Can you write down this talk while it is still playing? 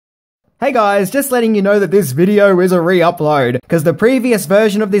Hey guys, just letting you know that this video is a re-upload, because the previous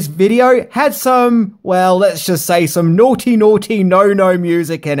version of this video had some, well, let's just say some naughty no-no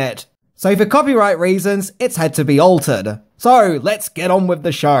music in it. So for copyright reasons, it's had to be altered. So let's get on with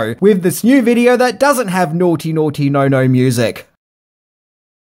the show, with this new video that doesn't have naughty no-no music.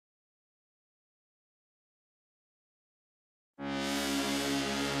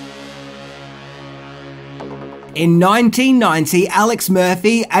 In 1990, Alex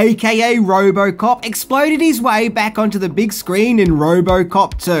Murphy, aka RoboCop, exploded his way back onto the big screen in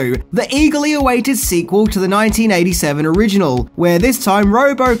Robocop2, the eagerly awaited sequel to the 1987 original, where this time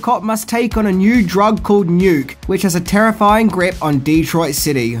RoboCop must take on a new drug called Nuke, which has a terrifying grip on Detroit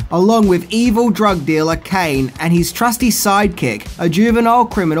City, along with evil drug dealer Kane and his trusty sidekick, a juvenile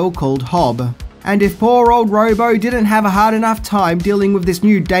criminal called Hob. And if poor old Robo didn't have a hard enough time dealing with this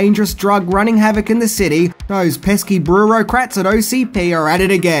new dangerous drug running havoc in the city, those pesky bureaucrats at OCP are at it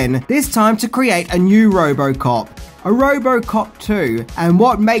again, this time to create a new RoboCop. A RoboCop2, and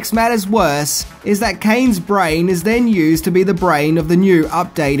what makes matters worse is that Kane's brain is then used to be the brain of the new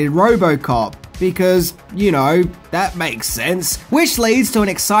updated RoboCop. Because, you know, that makes sense. Which leads to an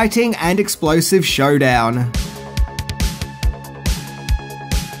exciting and explosive showdown.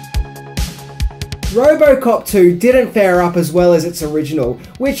 Robocop 2 didn't fare up as well as its original,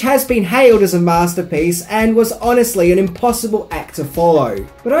 which has been hailed as a masterpiece and was honestly an impossible act to follow.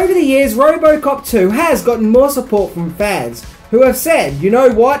 But over the years, Robocop 2 has gotten more support from fans, who have said, you know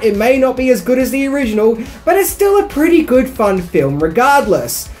what, it may not be as good as the original, but it's still a pretty good fun film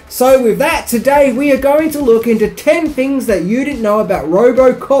regardless. So with that, today we are going to look into 10 things that you didn't know about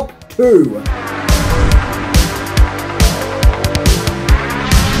Robocop 2.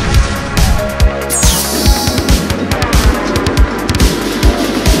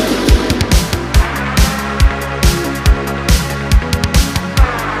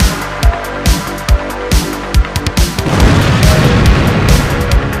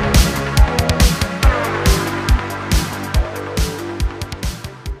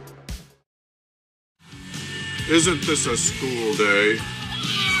 Isn't this a school day?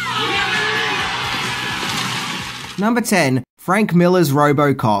 Number 10. Frank Miller's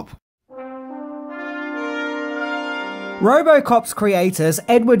RoboCop. RoboCop's creators,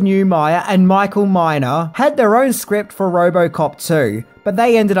 Edward Neumeier and Michael Miner, had their own script for RoboCop 2, but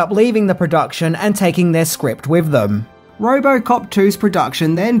they ended up leaving the production and taking their script with them. RoboCop 2's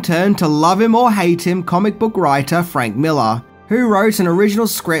production then turned to love him or hate him comic book writer Frank Miller, who wrote an original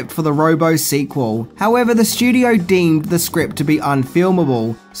script for the Robo sequel. However, the studio deemed the script to be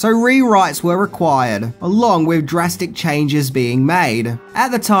unfilmable, so rewrites were required, along with drastic changes being made.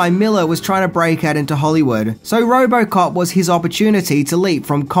 At the time, Miller was trying to break out into Hollywood, so RoboCop was his opportunity to leap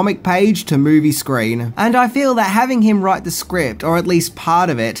from comic page to movie screen. And I feel that having him write the script, or at least part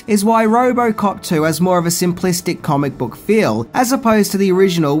of it, is why RoboCop 2 has more of a simplistic comic book feel, as opposed to the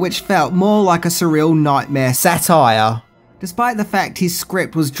original, which felt more like a surreal nightmare satire. Despite the fact his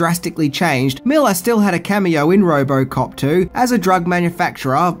script was drastically changed, Miller still had a cameo in RoboCop 2 as a drug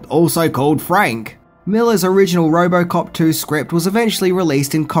manufacturer, also called Frank. Miller's original RoboCop 2 script was eventually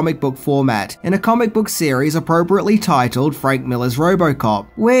released in comic book format, in a comic book series appropriately titled Frank Miller's RoboCop,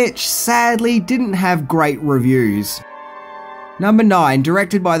 which sadly didn't have great reviews. Number 9,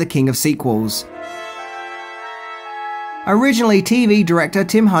 directed by the king of sequels. Originally, TV director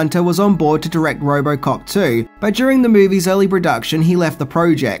Tim Hunter was on board to direct RoboCop 2, but during the movie's early production he left the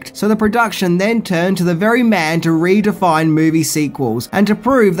project, so the production then turned to the very man to redefine movie sequels, and to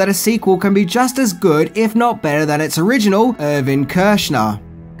prove that a sequel can be just as good, if not better than its original, Irvin Kershner.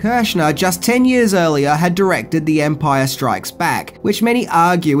 Kershner, just 10 years earlier, had directed The Empire Strikes Back, which many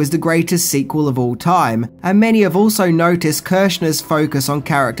argue is the greatest sequel of all time, and many have also noticed Kershner's focus on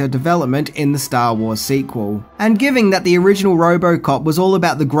character development in the Star Wars sequel. And given that the original RoboCop was all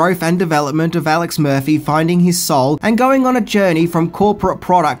about the growth and development of Alex Murphy finding his soul and going on a journey from corporate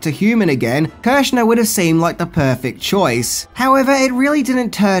product to human again, Kershner would have seemed like the perfect choice. However, it really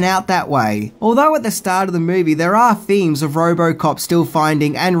didn't turn out that way. Although at the start of the movie there are themes of RoboCop still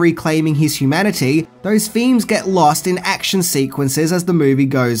finding and reclaiming his humanity, those themes get lost in action sequences as the movie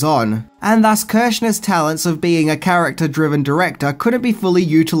goes on. And thus Kershner's talents of being a character-driven director couldn't be fully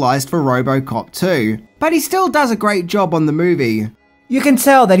utilised for RoboCop 2. But he still does a great job on the movie. You can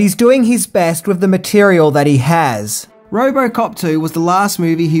tell that he's doing his best with the material that he has. RoboCop 2 was the last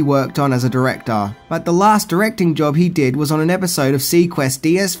movie he worked on as a director, but the last directing job he did was on an episode of Sequest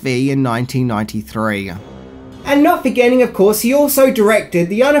DSV in 1993. And not forgetting, of course, he also directed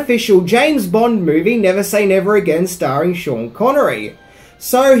the unofficial James Bond movie Never Say Never Again starring Sean Connery.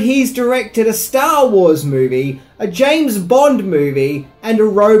 So he's directed a Star Wars movie, a James Bond movie, and a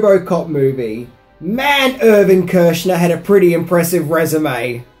RoboCop movie. Man, Irvin Kershner had a pretty impressive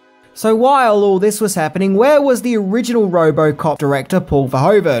resume. So while all this was happening, where was the original RoboCop director Paul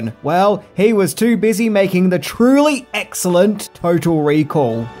Verhoeven? Well, he was too busy making the truly excellent Total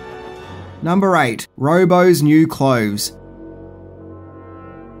Recall. Number 8. Robo's new clothes.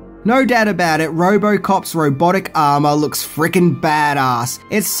 No doubt about it, RoboCop's robotic armor looks frickin' badass.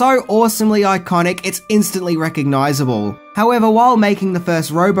 It's so awesomely iconic, it's instantly recognizable. However, while making the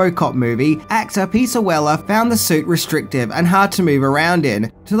first RoboCop movie, actor Peter Weller found the suit restrictive and hard to move around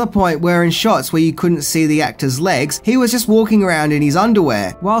in, to the point where in shots where you couldn't see the actor's legs, he was just walking around in his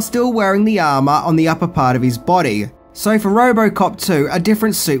underwear, while still wearing the armor on the upper part of his body. So for RoboCop 2, a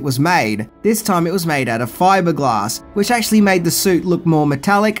different suit was made. This time it was made out of fiberglass, which actually made the suit look more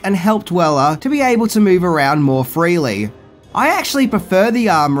metallic and helped Weller to be able to move around more freely. I actually prefer the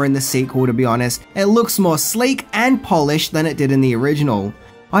armor in the sequel, to be honest. It looks more sleek and polished than it did in the original.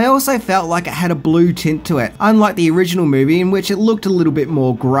 I also felt like it had a blue tint to it, unlike the original movie in which it looked a little bit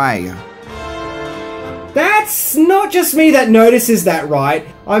more grey. That's not just me that notices that, right?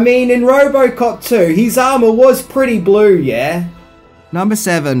 I mean, in RoboCop 2, his armor was pretty blue, yeah? Number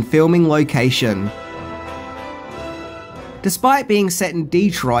 7. Filming location. Despite being set in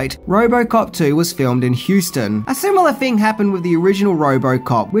Detroit, RoboCop 2 was filmed in Houston. A similar thing happened with the original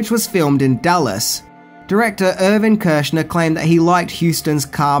RoboCop, which was filmed in Dallas. Director Irvin Kershner claimed that he liked Houston's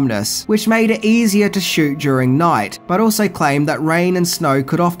calmness, which made it easier to shoot during night, but also claimed that rain and snow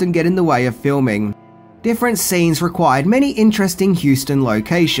could often get in the way of filming. Different scenes required many interesting Houston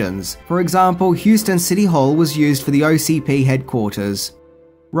locations. For example, Houston City Hall was used for the OCP headquarters.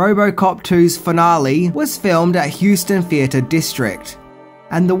 RoboCop 2's finale was filmed at Houston Theater District.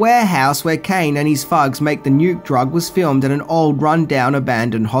 And the warehouse where Kane and his thugs make the nuke drug was filmed in an old run-down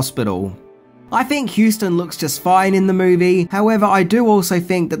abandoned hospital. I think Houston looks just fine in the movie, however I do also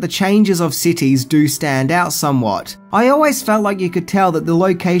think that the changes of cities do stand out somewhat. I always felt like you could tell that the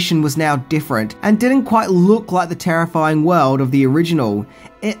location was now different and didn't quite look like the terrifying world of the original.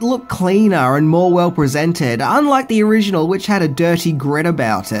 It looked cleaner and more well presented, unlike the original which had a dirty grit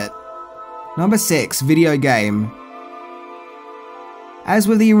about it. Number 6. Video game. As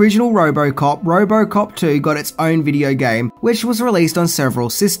with the original RoboCop, RoboCop 2 got its own video game, which was released on several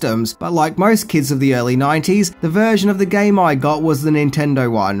systems, but like most kids of the early 90s, the version of the game I got was the Nintendo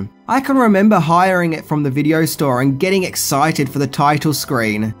one. I can remember hiring it from the video store and getting excited for the title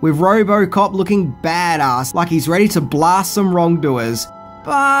screen, with RoboCop looking badass, like he's ready to blast some wrongdoers.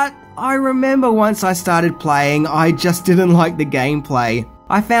 But I remember once I started playing, I just didn't like the gameplay.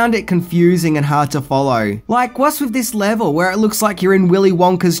 I found it confusing and hard to follow. Like, what's with this level where it looks like you're in Willy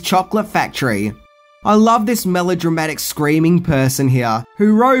Wonka's chocolate factory? I love this melodramatic screaming person here,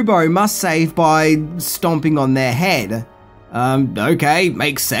 who Robo must save by stomping on their head. Okay,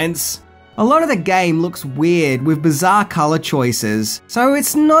 makes sense. A lot of the game looks weird with bizarre color choices, so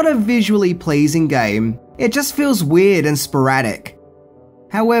it's not a visually pleasing game. It just feels weird and sporadic.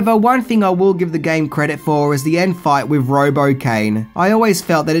 However, one thing I will give the game credit for is the end fight with Robo Kane. I always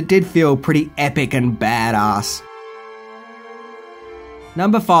felt that it did feel pretty epic and badass.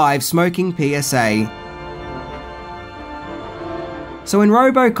 Number 5. Smoking PSA. So in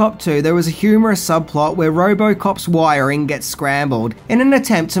RoboCop 2, there was a humorous subplot where RoboCop's wiring gets scrambled in an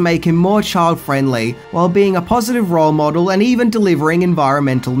attempt to make him more child-friendly, while being a positive role model and even delivering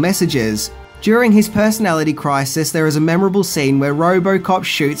environmental messages. During his personality crisis, there is a memorable scene where RoboCop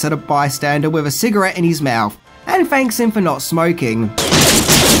shoots at a bystander with a cigarette in his mouth, and thanks him for not smoking.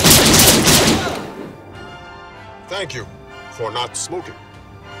 Thank you for not smoking.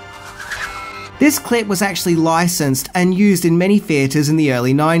 This clip was actually licensed and used in many theatres in the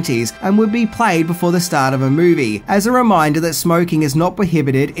early 90s, and would be played before the start of a movie, as a reminder that smoking is not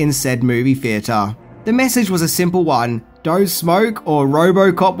prohibited in said movie theatre. The message was a simple one: don't smoke or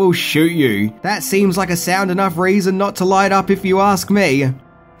RoboCop will shoot you. That seems like a sound enough reason not to light up if you ask me.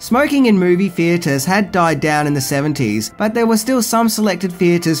 Smoking in movie theatres had died down in the 70s, but there were still some selected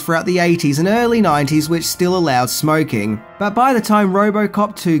theatres throughout the 80s and early 90s which still allowed smoking. But by the time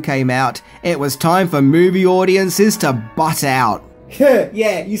RoboCop 2 came out, it was time for movie audiences to butt out.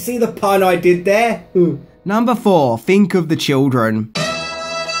 Yeah, you see the pun I did there? Number 4. Think of the children.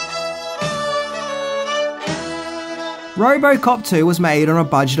 RoboCop 2 was made on a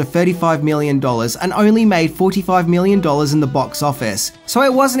budget of $35 million and only made $45 million in the box office, so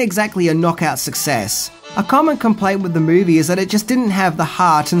it wasn't exactly a knockout success. A common complaint with the movie is that it just didn't have the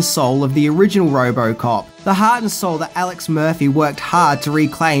heart and soul of the original RoboCop, the heart and soul that Alex Murphy worked hard to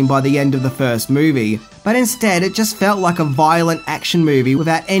reclaim by the end of the first movie. But instead, it just felt like a violent action movie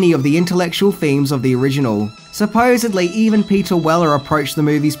without any of the intellectual themes of the original. Supposedly, even Peter Weller approached the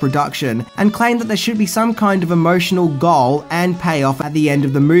movie's production and claimed that there should be some kind of emotional goal and payoff at the end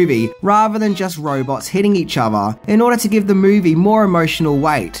of the movie, rather than just robots hitting each other, in order to give the movie more emotional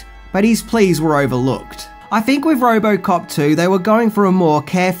weight. But his pleas were overlooked. I think with RoboCop 2, they were going for a more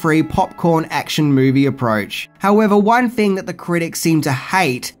carefree popcorn action movie approach. However, one thing that the critics seem to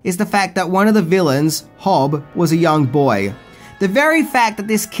hate is the fact that one of the villains, Hob, was a young boy. The very fact that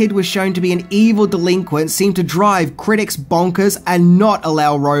this kid was shown to be an evil delinquent seemed to drive critics bonkers and not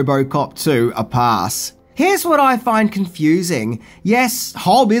allow RoboCop 2 a pass. Here's what I find confusing. Yes,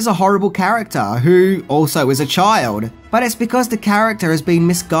 Hob is a horrible character, who also is a child, but it's because the character has been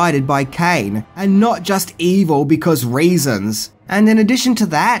misguided by Kane, and not just evil because reasons. And in addition to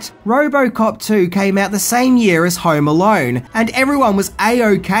that, RoboCop 2 came out the same year as Home Alone, and everyone was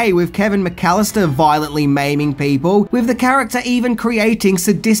a-okay with Kevin McAllister violently maiming people, with the character even creating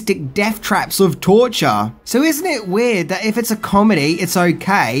sadistic death traps of torture. So isn't it weird that if it's a comedy, it's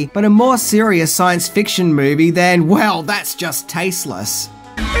okay, but a more serious science fiction movie, then, well, that's just tasteless.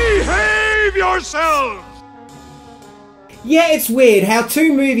 Behave yourself! Yeah, it's weird how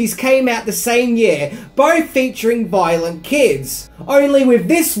two movies came out the same year, both featuring violent kids. Only with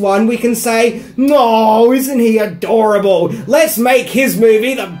this one we can say, "No, isn't he adorable? Let's make his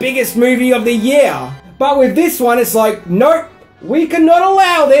movie the biggest movie of the year." But with this one it's like, nope, we cannot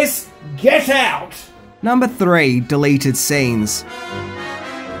allow this, get out. Number 3, deleted scenes.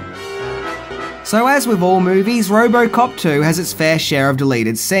 So as with all movies, RoboCop 2 has its fair share of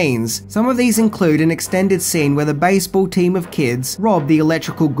deleted scenes. Some of these include an extended scene where the baseball team of kids rob the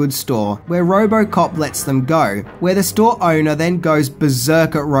electrical goods store, where RoboCop lets them go, where the store owner then goes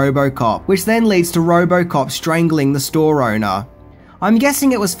berserk at RoboCop, which then leads to RoboCop strangling the store owner. I'm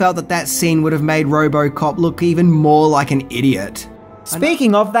guessing it was felt that that scene would have made RoboCop look even more like an idiot.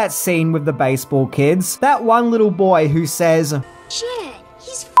 Speaking of that scene with the baseball kids, that one little boy who says, "Shit,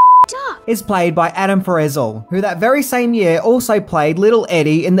 he's up," is played by Adam Frizzell, who that very same year also played Little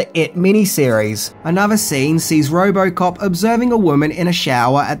Eddie in the It miniseries. Another scene sees RoboCop observing a woman in a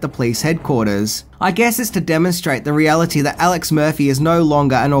shower at the police headquarters. I guess it's to demonstrate the reality that Alex Murphy is no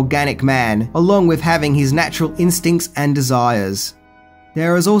longer an organic man, along with having his natural instincts and desires.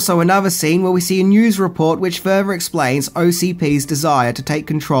 There is also another scene where we see a news report which further explains OCP's desire to take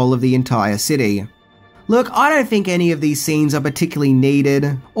control of the entire city. Look, I don't think any of these scenes are particularly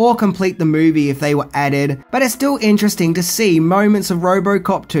needed, or complete the movie if they were added, but it's still interesting to see moments of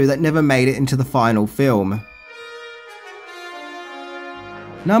RoboCop 2 that never made it into the final film.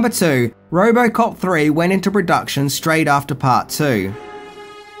 Number 2, RoboCop 3 went into production straight after Part 2.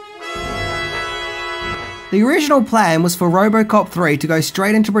 The original plan was for RoboCop 3 to go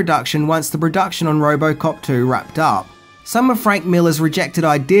straight into production once the production on RoboCop 2 wrapped up. Some of Frank Miller's rejected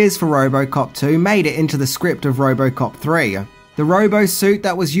ideas for RoboCop 2 made it into the script of RoboCop 3. The robo suit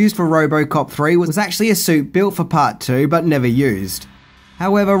that was used for RoboCop 3 was actually a suit built for Part 2 but never used.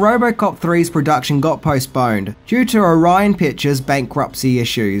 However, RoboCop 3's production got postponed due to Orion Pictures' bankruptcy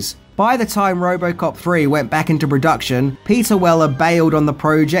issues. By the time RoboCop 3 went back into production, Peter Weller bailed on the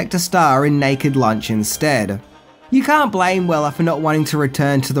project to star in Naked Lunch instead. You can't blame Weller for not wanting to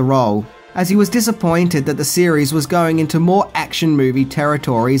return to the role, as he was disappointed that the series was going into more action movie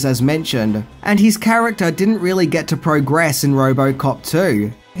territories as mentioned, and his character didn't really get to progress in RoboCop 2.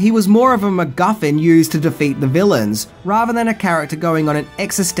 He was more of a MacGuffin used to defeat the villains, rather than a character going on an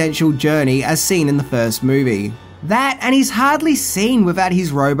existential journey as seen in the first movie. That, and he's hardly seen without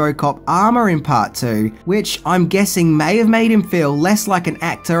his RoboCop armor in Part 2, which I'm guessing may have made him feel less like an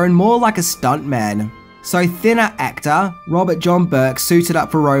actor and more like a stuntman. So thinner actor, Robert John Burke suited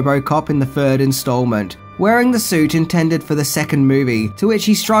up for RoboCop in the third installment, wearing the suit intended for the second movie, to which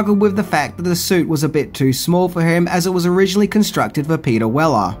he struggled with the fact that the suit was a bit too small for him as it was originally constructed for Peter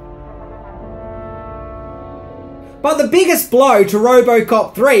Weller. But the biggest blow to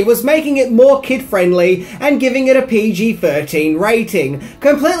RoboCop 3 was making it more kid-friendly and giving it a PG-13 rating,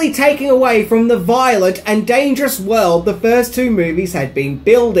 completely taking away from the violent and dangerous world the first two movies had been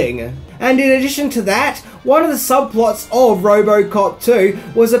building. And in addition to that, one of the subplots of RoboCop 2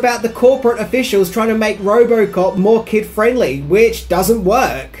 was about the corporate officials trying to make RoboCop more kid-friendly, which doesn't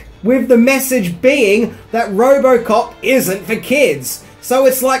work. With the message being that RoboCop isn't for kids. So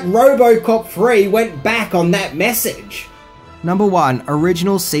it's like RoboCop 3 went back on that message. Number 1,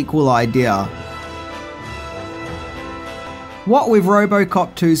 original sequel idea. What with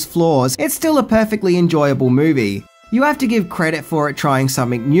RoboCop 2's flaws, it's still a perfectly enjoyable movie. You have to give credit for it trying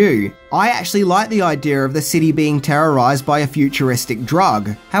something new. I actually like the idea of the city being terrorized by a futuristic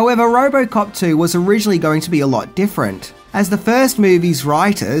drug. However, RoboCop 2 was originally going to be a lot different, as the first movie's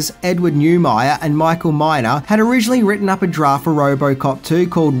writers, Edward Newmeyer and Michael Miner, had originally written up a draft for RoboCop 2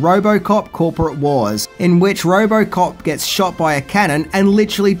 called RoboCop Corporate Wars, in which RoboCop gets shot by a cannon and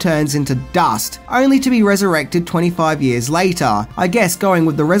literally turns into dust, only to be resurrected 25 years later, I guess going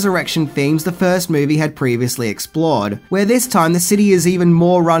with the resurrection themes the first movie had previously explored, where this time the city is even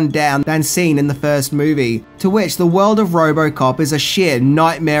more run down than seen in the first movie, to which the world of RoboCop is a sheer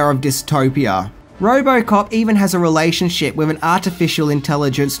nightmare of dystopia. RoboCop even has a relationship with an artificial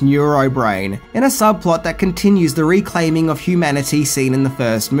intelligence neurobrain, in a subplot that continues the reclaiming of humanity seen in the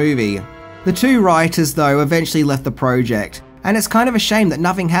first movie. The two writers, though, eventually left the project, and it's kind of a shame that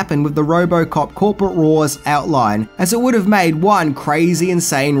nothing happened with the RoboCop Corporate Wars outline, as it would have made one crazy,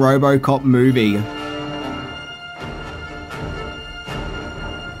 insane RoboCop movie.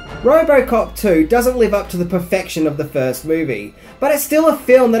 RoboCop 2 doesn't live up to the perfection of the first movie, but it's still a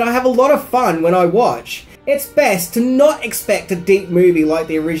film that I have a lot of fun when I watch. It's best to not expect a deep movie like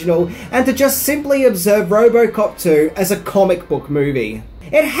the original and to just simply observe RoboCop 2 as a comic book movie.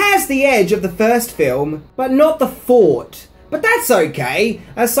 It has the edge of the first film, but not the fort. But that's okay,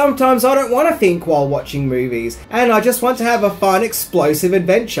 as sometimes I don't want to think while watching movies, and I just want to have a fun, explosive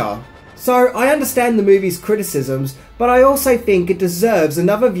adventure. So I understand the movie's criticisms, but I also think it deserves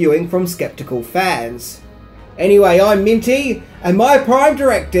another viewing from skeptical fans. Anyway, I'm Minty, and my prime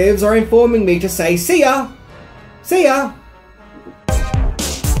directives are informing me to say see ya! See ya!